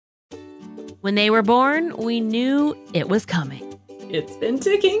When they were born, we knew it was coming. It's been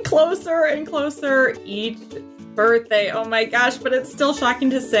ticking closer and closer each birthday. Oh my gosh, but it's still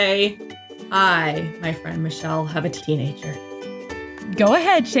shocking to say, I, my friend Michelle, have a teenager. Go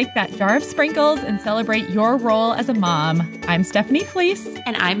ahead, shake that jar of sprinkles and celebrate your role as a mom. I'm Stephanie Fleece.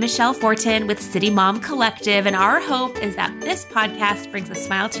 And I'm Michelle Fortin with City Mom Collective. And our hope is that this podcast brings a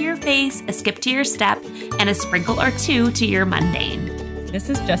smile to your face, a skip to your step, and a sprinkle or two to your mundane. This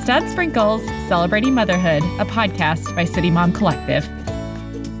is Just Add Sprinkles, Celebrating Motherhood, a podcast by City Mom Collective.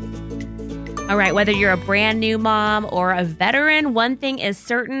 All right, whether you're a brand new mom or a veteran, one thing is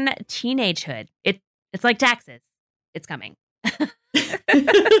certain: teenagehood. It's like taxes. It's coming.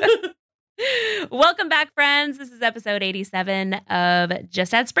 Welcome back, friends. This is episode 87 of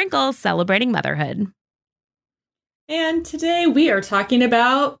Just Add Sprinkles, Celebrating Motherhood. And today we are talking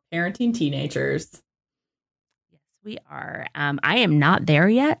about parenting teenagers. We are. I am not there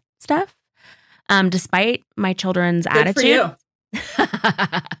yet, Steph. Despite my children's attitude.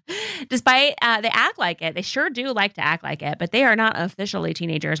 Despite they act like it. They sure do like to act like it, but they are not officially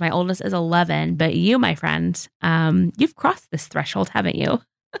teenagers. My oldest is 11, but you, my friend, you've crossed this threshold, haven't you?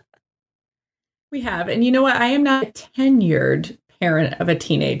 We have. And you know what? I am not a tenured parent of a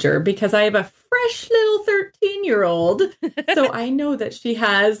teenager because I have a fresh little 13-year-old. So I know that she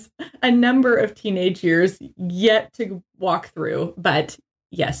has a number of teenage years yet to walk through. But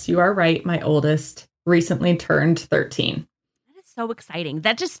yes, you are right. My oldest recently turned 13. That is so exciting.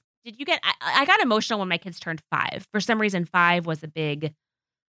 That just, did you get, I got emotional when my kids turned 5. For some reason, 5 was a big,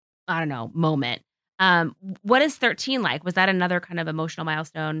 I don't know, moment. What is 13 like? Was that another kind of emotional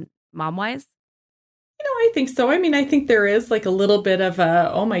milestone mom-wise? You know, I think so. I mean, I think there is like a little bit of a,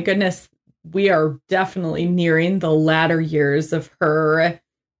 oh my goodness, we are definitely nearing the latter years of her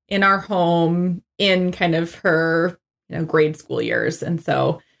in our home, in kind of her, grade school years. And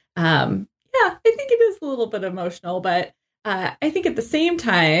so, I think it is a little bit emotional, but I think at the same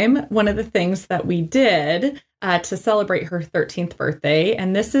time, one of the things that we did to celebrate her 13th birthday,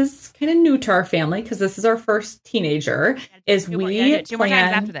 and this is kind of new to our family because this is our first teenager, is two more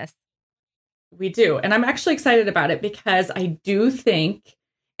times after this. We do. And I'm actually excited about it because I do think,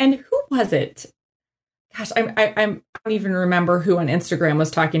 and who was it? Gosh, I don't even remember who on Instagram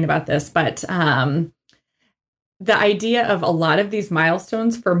was talking about this, but the idea of a lot of these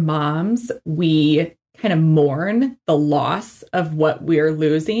milestones for moms, we kind of mourn the loss of what we're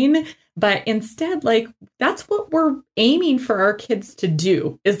losing. But instead, like, that's what we're aiming for our kids to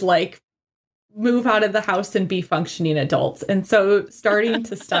do, is like move out of the house and be functioning adults. And so starting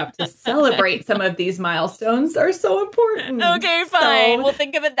to stop to celebrate some of these milestones are so important. Okay, fine. We'll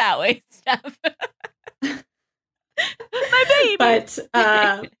think of it that way, Steph. My baby. But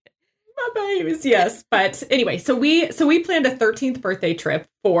my babies, yes. But anyway, so we planned a 13th birthday trip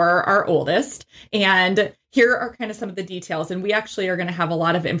for our oldest, and here are kind of some of the details. And we actually are going to have a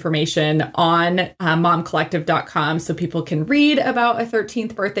lot of information on momcollective.com so people can read about a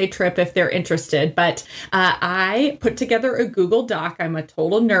 13th birthday trip if they're interested. But I put together a Google Doc. I'm a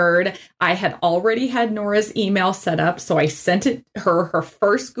total nerd. I had already had Nora's email set up, so I sent it her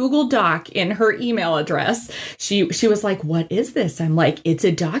first Google Doc in her email address. She was like, "What is this?" I'm like, "It's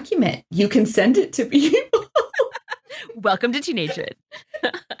a document. You can send it to people." Welcome to teenagehood.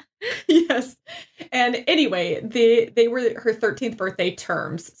 Yes. And anyway, they were her 13th birthday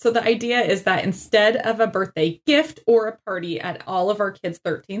terms. So the idea is that instead of a birthday gift or a party at all of our kids'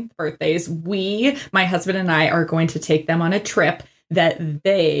 13th birthdays, my husband and I, are going to take them on a trip that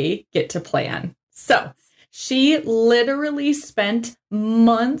they get to plan. So she literally spent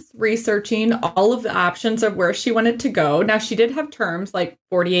months researching all of the options of where she wanted to go. Now, she did have terms like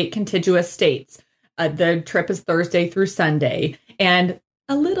 48 contiguous states. The trip is Thursday through Sunday. And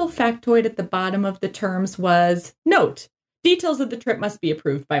a little factoid at the bottom of the terms was, note, details of the trip must be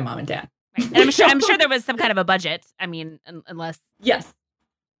approved by mom and dad. Right. And I'm sure there was some kind of a budget. I mean, unless yes,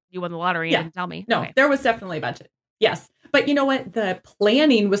 you won the lottery and didn't tell me. No, okay. There was definitely a budget. Yes. But you know what? The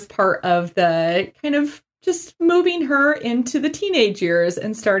planning was part of the kind of just moving her into the teenage years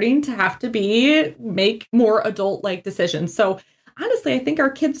and starting to have to make more adult-like decisions. So honestly, I think our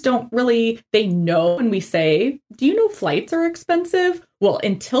kids they know when we say, do you know flights are expensive? Well,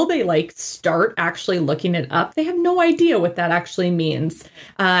 until they start actually looking it up, they have no idea what that actually means.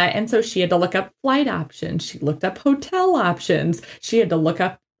 And so she had to look up flight options. She looked up hotel options. She had to look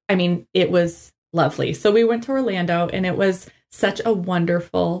up, it was lovely. So we went to Orlando and it was such a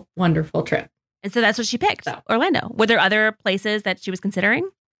wonderful, wonderful trip. And so that's what she picked, Orlando. Were there other places that she was considering?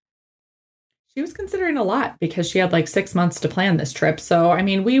 She was considering a lot because she had 6 months to plan this trip. So,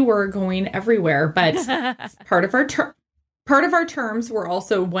 we were going everywhere, but part of our Part of our terms were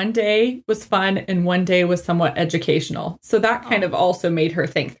also one day was fun and one day was somewhat educational. So that kind of also made her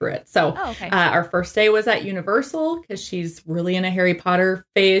think through it. So our first day was at Universal because she's really in a Harry Potter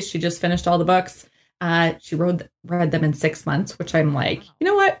phase. She just finished all the books. She read them in 6 months, which I'm like, you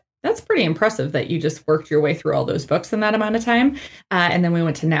know what? That's pretty impressive that you just worked your way through all those books in that amount of time. And then we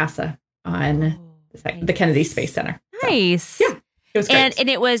went to NASA on the Kennedy Space Center. Nice. So, yeah, it was great. And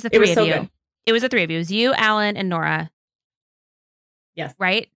it was the three of you. Good. It was the three of you. It was you, Alan, and Nora. Yes.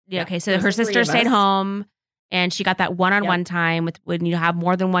 Right? Yeah. Okay. So her sister stayed home and she got that one-on-one time with when you have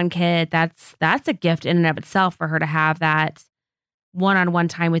more than one kid. That's a gift in and of itself for her to have that one-on-one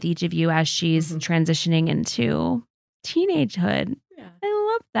time with each of you as she's transitioning into teenagehood. Yeah.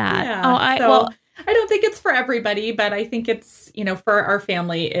 I love that. Yeah. I don't think it's for everybody, but I think it's, for our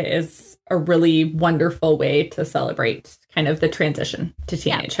family, it is a really wonderful way to celebrate kind of the transition to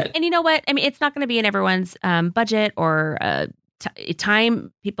teenagehood. Yeah. And you know what? I mean, it's not going to be in everyone's budget or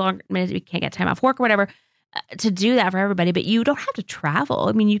time. People we can't get time off work or whatever to do that for everybody, but you don't have to travel.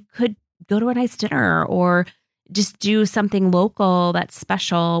 I mean, you could go to a nice dinner or just do something local that's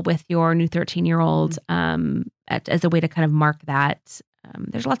special with your new 13-year-old as a way to kind of mark that.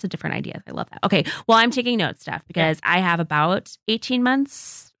 There's lots of different ideas. I love that. Okay. Well, I'm taking notes, Steph, because I have about 18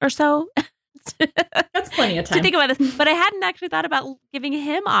 months or so. That's plenty of time to think about this. But I hadn't actually thought about giving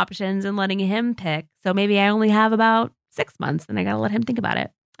him options and letting him pick. So maybe I only have about 6 months and I got to let him think about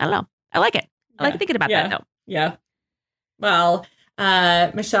it. I don't know. I like it. I like thinking about that though. Yeah. Well,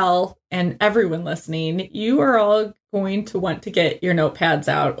 Michelle and everyone listening, you are all going to want to get your notepads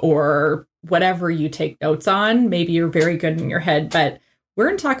out or whatever you take notes on. Maybe you're very good in your head, but we're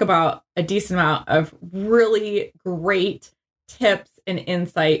going to talk about a decent amount of really great tips and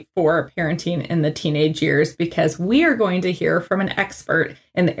insight for parenting in the teenage years because we are going to hear from an expert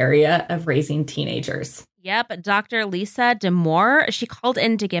in the area of raising teenagers. Yep, Dr. Lisa Demore. She called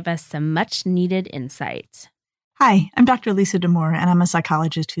in to give us some much needed insight. Hi, I'm Dr. Lisa Demore, and I'm a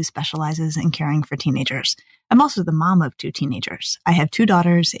psychologist who specializes in caring for teenagers. I'm also the mom of 2 teenagers. I have 2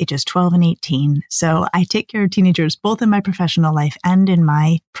 daughters, ages 12 and 18, so I take care of teenagers both in my professional life and in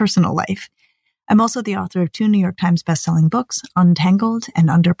my personal life. I'm also the author of 2 New York Times bestselling books, Untangled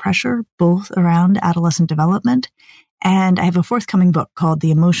and Under Pressure, both around adolescent development. And I have a forthcoming book called The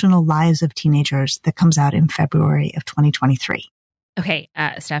Emotional Lives of Teenagers that comes out in February of 2023. Okay,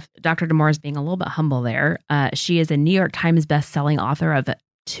 Steph, Dr. Demore is being a little bit humble there. She is a New York Times bestselling author of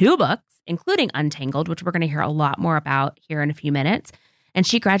 2 books, including Untangled, which we're going to hear a lot more about here in a few minutes. And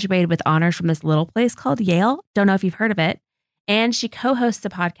she graduated with honors from this little place called Yale. Don't know if you've heard of it. And she co-hosts a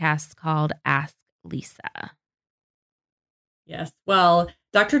podcast called Ask Lisa. Yes. Well,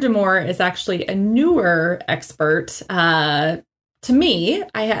 Dr. Demore is actually a newer expert. To me,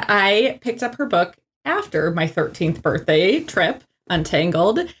 I picked up her book after my 13th birthday trip,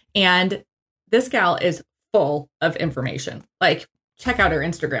 Untangled. And this gal is full of information. Like, check out her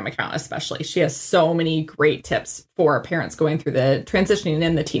Instagram account, especially. She has so many great tips for parents going through the transitioning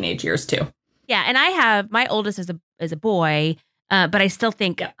in the teenage years, too. Yeah. And I have my oldest is a boy, but I still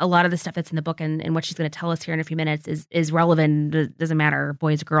think a lot of the stuff that's in the book and what she's going to tell us here in a few minutes is relevant. It doesn't matter,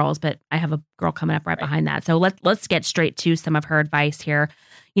 boys or girls, but I have a girl coming up right behind that. So let's get straight to some of her advice here.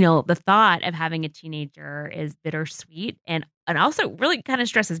 The thought of having a teenager is bittersweet and also really kind of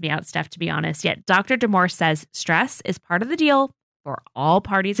stresses me out, Steph, to be honest. Yet Dr. Demore says stress is part of the deal for all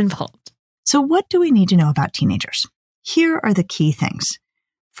parties involved. So what do we need to know about teenagers? Here are the key things.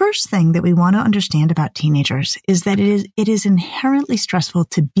 First thing that we want to understand about teenagers is that it is inherently stressful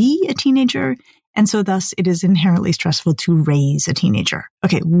to be a teenager, and so thus it is inherently stressful to raise a teenager.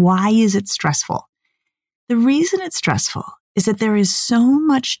 Okay, why is it stressful? The reason it's stressful is that there is so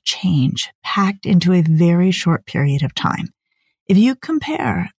much change packed into a very short period of time. If you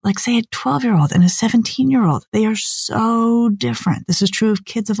compare, like, say, a 12-year-old and a 17-year-old, they are so different. This is true of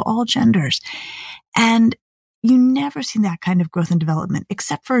kids of all genders. And you never see that kind of growth and development,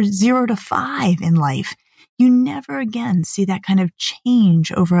 except for 0 to 5 in life. You never again see that kind of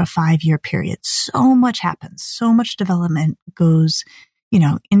change over a 5-year period. So much happens. So much development goes,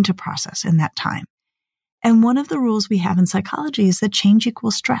 into process in that time. And one of the rules we have in psychology is that change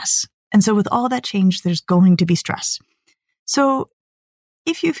equals stress. And so with all that change, there's going to be stress. So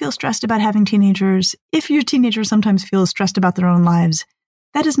if you feel stressed about having teenagers, if your teenager sometimes feels stressed about their own lives,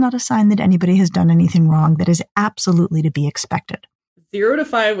 that is not a sign that anybody has done anything wrong. That is absolutely to be expected. 0 to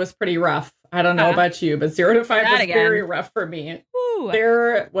 5 was pretty rough. I don't know about you, but 0 to 5 was very rough for me. Ooh.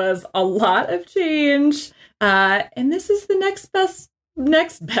 There was a lot of change. And this is the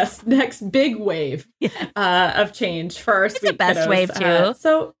next big wave of change for our sweet kiddos. It's the best wave too.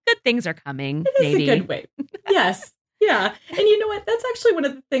 So good things are coming. It is a good wave. Yes. Yeah. And you know what? That's actually one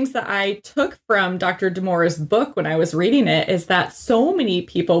of the things that I took from Dr. Demore's book when I was reading it, is that so many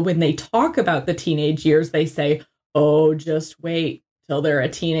people, when they talk about the teenage years, they say, oh, just wait till they're a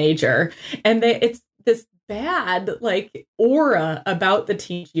teenager. And it's this bad like aura about the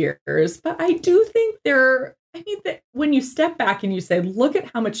teenage years. But I do think that when you step back and you say, look at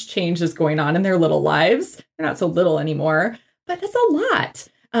how much change is going on in their little lives, they're not so little anymore, but that's a lot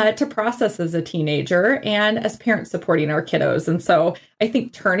to process as a teenager and as parents supporting our kiddos. And so I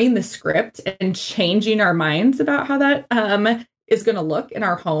think turning the script and changing our minds about how that is going to look in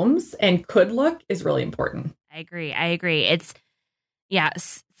our homes and could look is really important. I agree. It's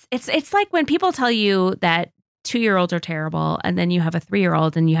like when people tell you that 2-year-olds are terrible, and then you have a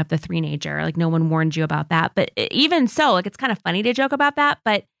 3-year-old and you have the 3-nager. Like, no one warned you about that. But even so, like, it's kind of funny to joke about that.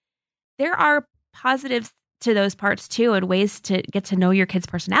 But there are positives to those parts too, and ways to get to know your kid's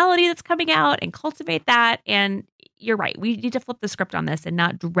personality that's coming out and cultivate that. And you're right. We need to flip the script on this and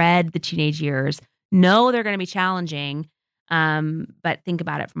not dread the teenage years. No, they're going to be challenging, but think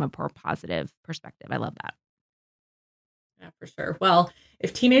about it from a more positive perspective. I love that. Yeah, for sure. Well,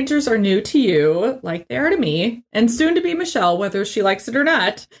 if teenagers are new to you, like they are to me, and soon to be Michelle, whether she likes it or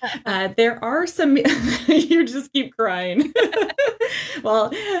not, there are some, you just keep crying. Well,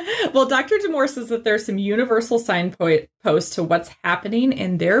 Dr. Demore says that there's some universal signposts to what's happening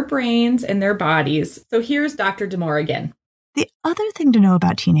in their brains and their bodies. So here's Dr. Demore again. The other thing to know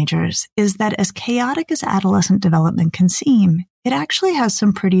about teenagers is that as chaotic as adolescent development can seem, it actually has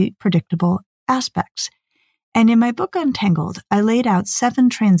some pretty predictable aspects. And in my book, Untangled, I laid out 7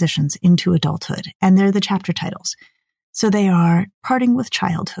 transitions into adulthood, and they're the chapter titles. So they are parting with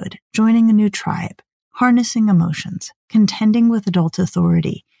childhood, joining a new tribe, harnessing emotions, contending with adult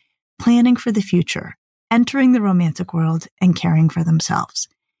authority, planning for the future, entering the romantic world, and caring for themselves.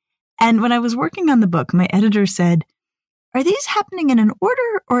 And when I was working on the book, my editor said, are these happening in an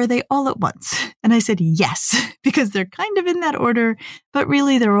order or are they all at once? And I said, yes, because they're kind of in that order, but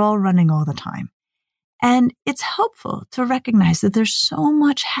really they're all running all the time. And it's helpful to recognize that there's so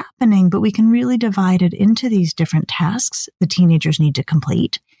much happening, but we can really divide it into these different tasks the teenagers need to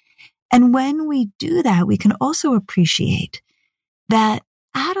complete. And when we do that, we can also appreciate that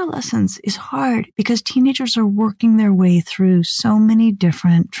adolescence is hard because teenagers are working their way through so many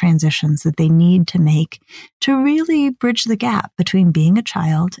different transitions that they need to make to really bridge the gap between being a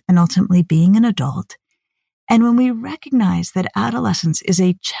child and ultimately being an adult. And when we recognize that adolescence is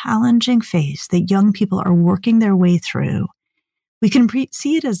a challenging phase that young people are working their way through, we can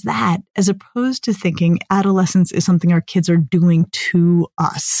see it as that, as opposed to thinking adolescence is something our kids are doing to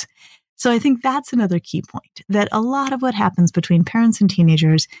us. So I think that's another key point, that a lot of what happens between parents and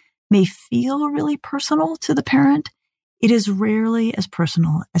teenagers may feel really personal to the parent. It is rarely as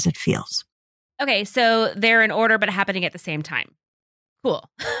personal as it feels. Okay, so they're in order but happening at the same time. Cool.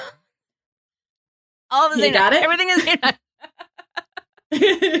 All the same time. Everything is same time.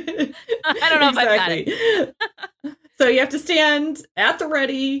 I don't know if I got it. So you have to stand at the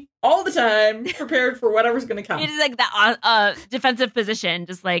ready all the time, prepared for whatever's going to come. It's like that defensive position,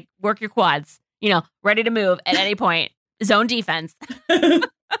 just like work your quads, ready to move at any point. Zone defense.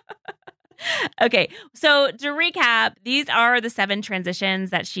 Okay, so to recap, these are the 7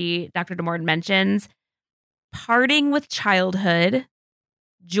 transitions that Dr. Demore mentions. Parting with childhood,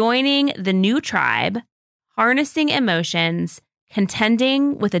 joining the new tribe, harnessing emotions,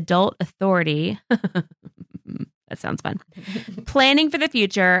 contending with adult authority. That sounds fun. Planning for the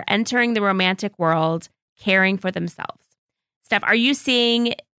future, entering the romantic world, caring for themselves. Steph, are you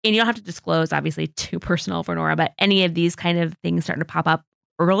seeing, and you don't have to disclose, obviously, too personal for Nora, but any of these kind of things starting to pop up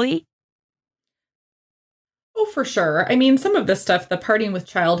early? Oh, for sure. I mean, some of this stuff, the parting with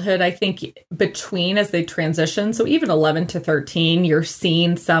childhood, I think between as they transition, so even 11 to 13, you're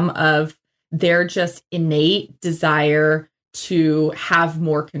seeing some of their just innate desire to have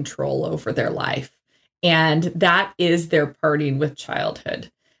more control over their life. And that is their parting with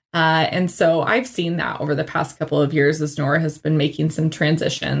childhood. And so I've seen that over the past couple of years as Nora has been making some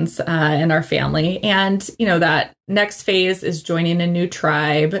transitions in our family. And, that next phase is joining a new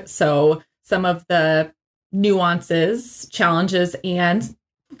tribe. So some of the nuances, challenges, and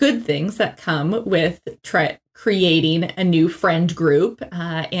good things that come with creating a new friend group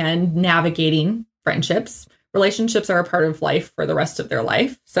and navigating friendships. Relationships are a part of life for the rest of their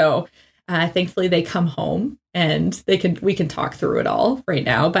life. So thankfully they come home and we can talk through it all right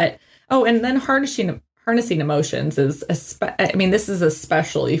now. But, and then harnessing emotions is, this is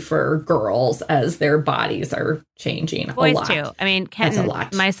especially for girls as their bodies are changing Boys a lot. Too. I mean, Kenton,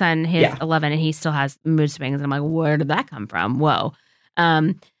 my son, he's 11 and he still has mood swings. And I'm like, where did that come from? Whoa.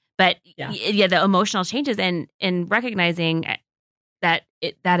 But But Yeah. the emotional changes and recognizing that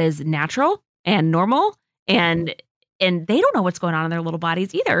that is natural and normal, and they don't know what's going on in their little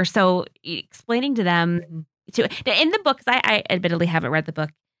bodies either. So explaining to them in the book, 'cause I admittedly haven't read the book,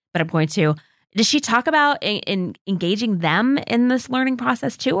 but I'm going to. Does she talk about in engaging them in this learning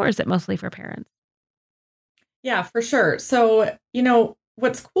process too, or is it mostly for parents? Yeah, for sure. So,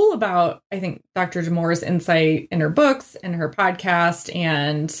 what's cool about, I think, Dr. D'Amour's insight in her books and her podcast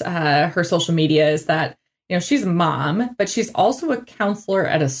and her social media is that, she's a mom, but she's also a counselor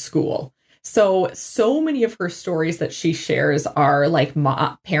at a school. So many of her stories that she shares are like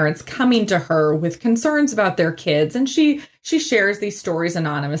parents coming to her with concerns about their kids. And she shares these stories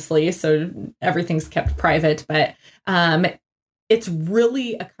anonymously, so everything's kept private. But it's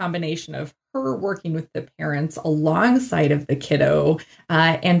really a combination of her working with the parents alongside of the kiddo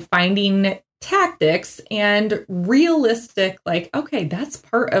and finding tactics and realistic, like, okay, that's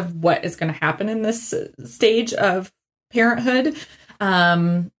part of what is going to happen in this stage of parenthood.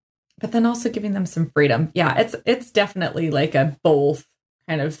 But then also giving them some freedom. Yeah, it's definitely like a both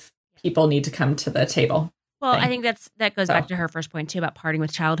kind of people need to come to the table. Well, I think that goes back to her first point too about parting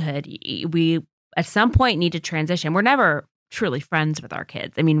with childhood. We at some point need to transition. We're never truly friends with our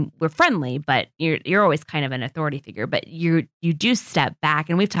kids. I mean, we're friendly, but you're always kind of an authority figure. But you do step back,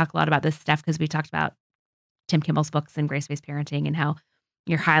 and we've talked a lot about this stuff because we talked about Tim Kimball's books and grace-based parenting and how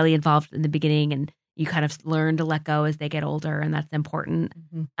you're highly involved in the beginning and you kind of learn to let go as they get older, and that's important.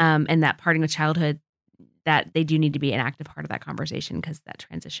 And that parting with childhood, that they do need to be an active part of that conversation because that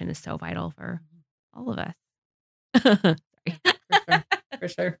transition is so vital for all of us. For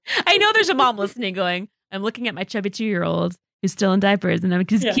sure. I know there's a mom listening going, I'm looking at my chubby 2-year-old who's still in diapers, and I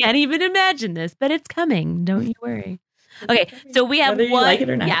just can't even imagine this, but it's coming. Don't you worry. Okay, so we have whether you like it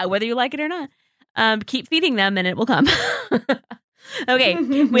or not. Yeah, whether you like it or not. Keep feeding them, and it will come. Okay,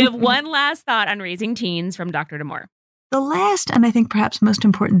 we have one last thought on raising teens from Dr. D'Amour. The last, and I think perhaps most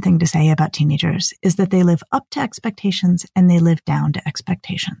important thing to say about teenagers is that they live up to expectations and they live down to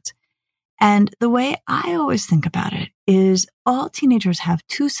expectations. And the way I always think about it is all teenagers have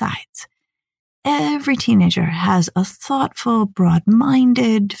two sides. Every teenager has a thoughtful,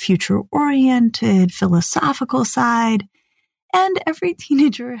 broad-minded, future-oriented, philosophical side. And every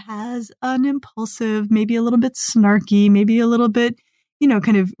teenager has an impulsive, maybe a little bit snarky, maybe a little bit,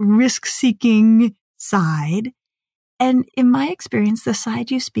 kind of risk-seeking side. And in my experience, the side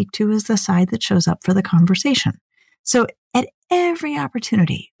you speak to is the side that shows up for the conversation. So at every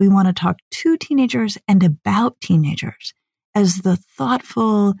opportunity, we want to talk to teenagers and about teenagers as the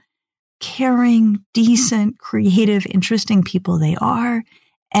thoughtful, caring, decent, creative, interesting people they are.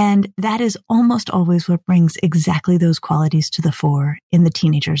 And that is almost always what brings exactly those qualities to the fore in the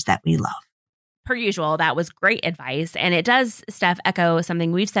teenagers that we love. Per usual, that was great advice. And it does, Steph, echo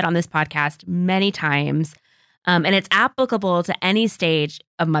something we've said on this podcast many times. And it's applicable to any stage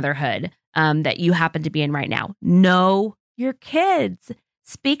of motherhood that you happen to be in right now. Know your kids.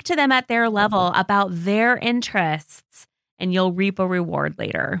 Speak to them at their level about their interests, and you'll reap a reward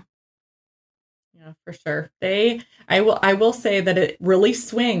later. Yeah, for sure. I will say that it really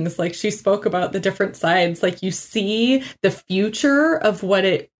swings. Like she spoke about the different sides. Like you see the future of what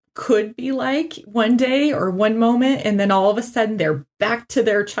it could be like one day or one moment. And then all of a sudden they're back to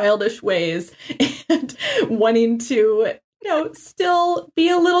their childish ways and wanting to, still be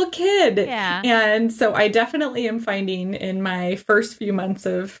a little kid. Yeah. And so I definitely am finding in my first few months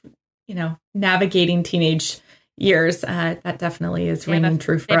of, navigating teenage years, that definitely is ringing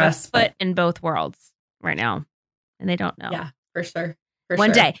true for us. Foot in both worlds right now, and they don't know. Yeah, for sure.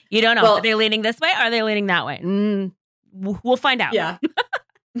 One day, you don't know. Well, are they leaning this way? Or are they leaning that way? We'll find out. Yeah.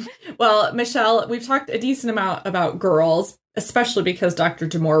 Well, Michelle, we've talked a decent amount about girls, especially because Dr.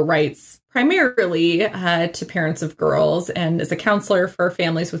 D'Amour writes primarily to parents of girls and is a counselor for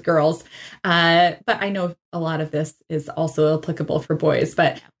families with girls. But I know a lot of this is also applicable for boys.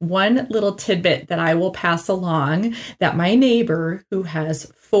 But one little tidbit that I will pass along that my neighbor, who has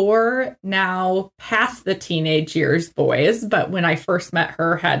 4 now past the teenage years boys, but when I first met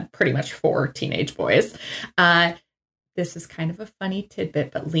her had pretty much 4 teenage boys, this is kind of a funny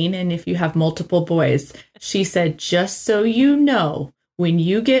tidbit, but lean in if you have multiple boys. She said, just so you know, when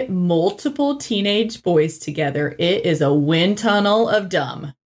you get multiple teenage boys together, it is a wind tunnel of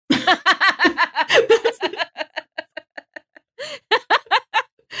dumb.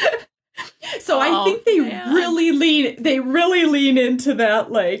 So I think they really lean into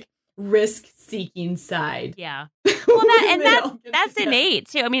that like risk-seeking side. Yeah. Well, that's innate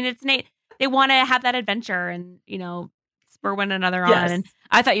too. I mean, it's innate. They want to have that adventure and, spur one another on. Yes. And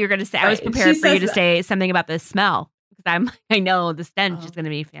I thought you were going to say, I was prepared for you to say something about the smell. because I know the stench is going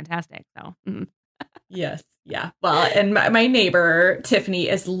to be fantastic. So yes. Yeah. Well, and my neighbor, Tiffany,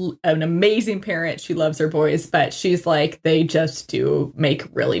 is an amazing parent. She loves her boys, but she's like, they just do make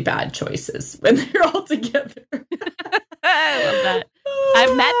really bad choices when they're all together. I love that.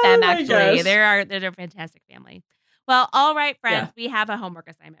 I've met them, actually. They're a fantastic family. Well, all right, friends, we have a homework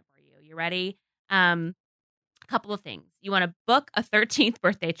assignment for you. You ready? A couple of things. You want to book a 13th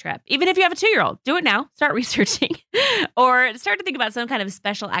birthday trip. Even if you have a 2-year-old, do it now. Start researching. Or start to think about some kind of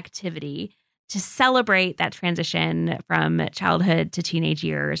special activity to celebrate that transition from childhood to teenage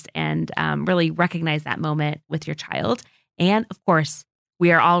years and really recognize that moment with your child. And of course,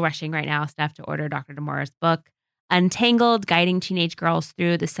 we are all rushing right now, Steph, to order Dr. Demora's book, Untangled, Guiding Teenage Girls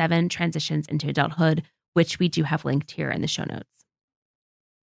Through the 7 Transitions into Adulthood, which we do have linked here in the show notes.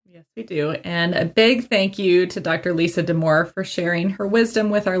 Yes, we do. And a big thank you to Dr. Lisa Demora for sharing her wisdom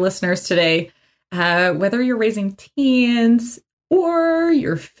with our listeners today. Whether you're raising teens, or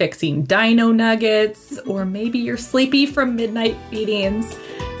you're fixing dino nuggets, or maybe you're sleepy from midnight feedings,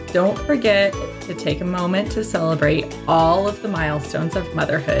 don't forget to take a moment to celebrate all of the milestones of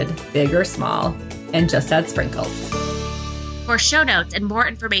motherhood, big or small, and just add sprinkles. For show notes and more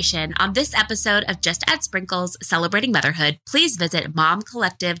information on this episode of Just Add Sprinkles Celebrating Motherhood, please visit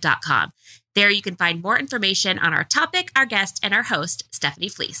momcollective.com. There you can find more information on our topic, our guest, and our host, Stephanie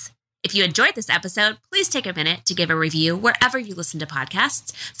Fleece. If you enjoyed this episode, please take a minute to give a review wherever you listen to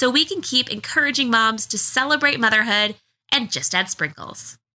podcasts so we can keep encouraging moms to celebrate motherhood and just add sprinkles.